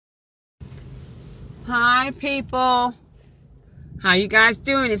Hi, people. How you guys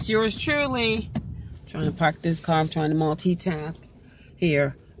doing? It's yours truly. Trying to park this car. I'm trying to multitask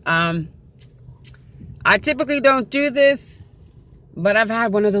here. I typically don't do this, but I've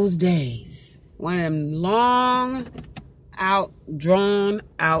had one of those days. One of them long drawn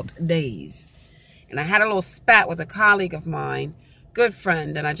out days. And I had a little spat with a colleague of mine, good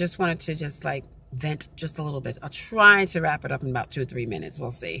friend, and I just wanted to vent just a little bit. I'll try to wrap it up in about 2 or 3 minutes. We'll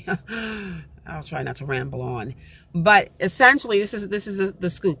see. I'll try not to ramble on. But essentially, this is the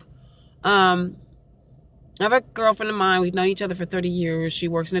scoop. I have a girlfriend of mine. We've known each other for 30 years. She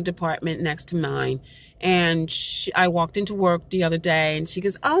works in a department next to mine. And I walked into work the other day, and she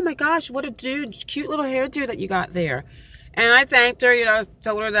goes, "Oh my gosh, what a cute little hairdo that you got there." And I thanked her,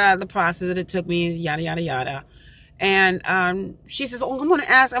 told her that the process that it took me, yada, yada, yada. And she says, "Oh, I'm going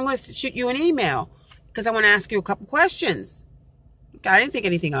to shoot you an email because I want to ask you a couple questions." I didn't think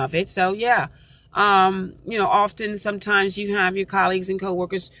anything of it. So, yeah. Often, sometimes you have your colleagues and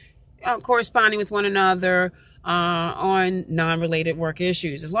coworkers corresponding with one another on non-related work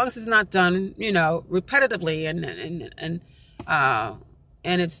issues, as long as it's not done, repetitively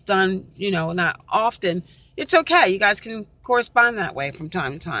and it's done, not often. It's okay. You guys can correspond that way from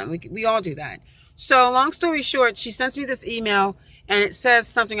time to time. We all do that. So, long story short, she sends me this email, and it says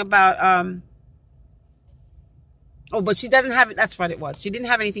something about but she doesn't have it. That's what it was. She didn't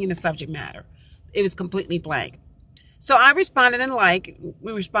have anything in the subject matter. It was completely blank. So I responded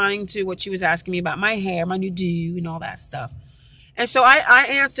we're responding to what she was asking me about my hair, my new do, and all that stuff. And so I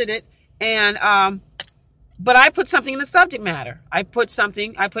answered it, and but I put something in the subject matter. I put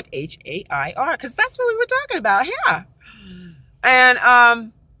HAIR, because that's what we were talking about, hair.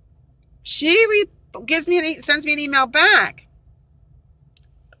 And she sends me an email back.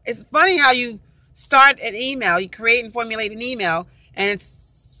 It's funny how you start an email, you create and formulate an email, and it's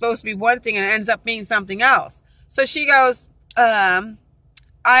supposed to be one thing and it ends up being something else. So she goes, I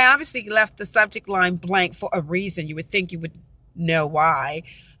obviously left the subject line blank for a reason. You would think you would know why.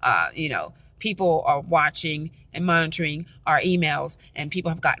 People are watching and monitoring our emails, and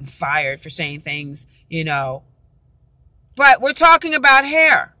people have gotten fired for saying things, But we're talking about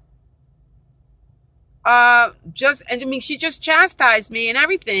hair. She just chastised me and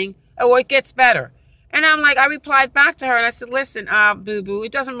everything. Oh, it gets better. And I replied back to her and I said, "Listen, boo-boo,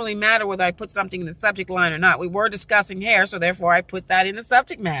 it doesn't really matter whether I put something in the subject line or not. We were discussing hair, so therefore I put that in the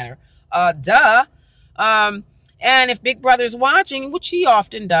subject matter. Duh. And if Big Brother's watching, which he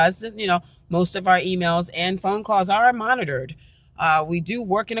often does, most of our emails and phone calls are monitored. We do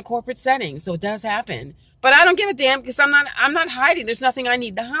work in a corporate setting, so it does happen. But I don't give a damn because I'm not hiding. There's nothing I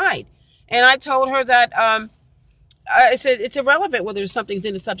need to hide." And I told her that I said it's irrelevant whether something's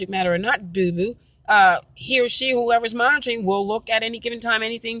in the subject matter or not, boo-boo. He or she, whoever's monitoring, will look at any given time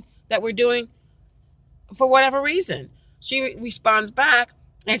anything that we're doing for whatever reason. She responds back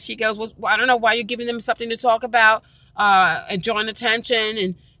and she goes, "Well, I don't know why you're giving them something to talk about and drawing attention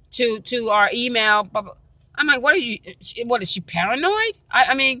and to our email." But I'm like, "What is she paranoid?"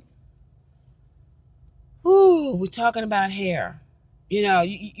 We're talking about hair.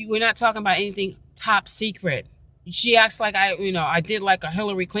 We're not talking about anything top secret. She acts like I did like a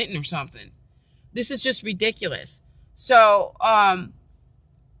Hillary Clinton or something. This is just ridiculous. So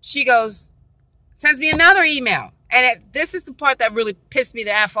she sends me another email. And this is the part that really pissed me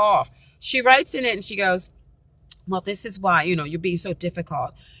the F off. She writes in it and she goes, "Well, this is why, you're being so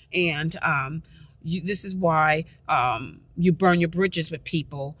difficult. And this is why you burn your bridges with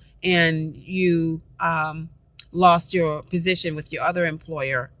people. And you lost your position with your other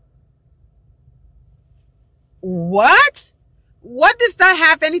employer." What? What does that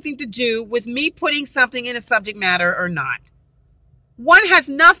have anything to do with me putting something in a subject matter or not? One has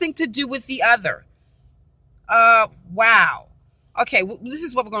nothing to do with the other. Wow. Okay, this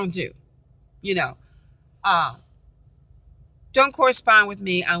is what we're going to do. Don't correspond with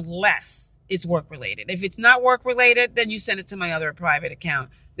me unless it's work related. If it's not work related, then you send it to my other private account.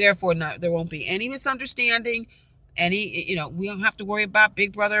 Therefore, there won't be any misunderstanding. We don't have to worry about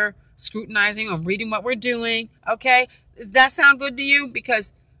Big Brother scrutinizing or reading what we're doing. Okay? Does that sound good to you?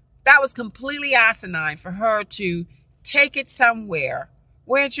 Because that was completely asinine for her to take it somewhere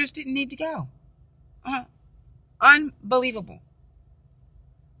where it just didn't need to go. Unbelievable.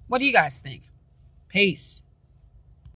 What do you guys think? Peace.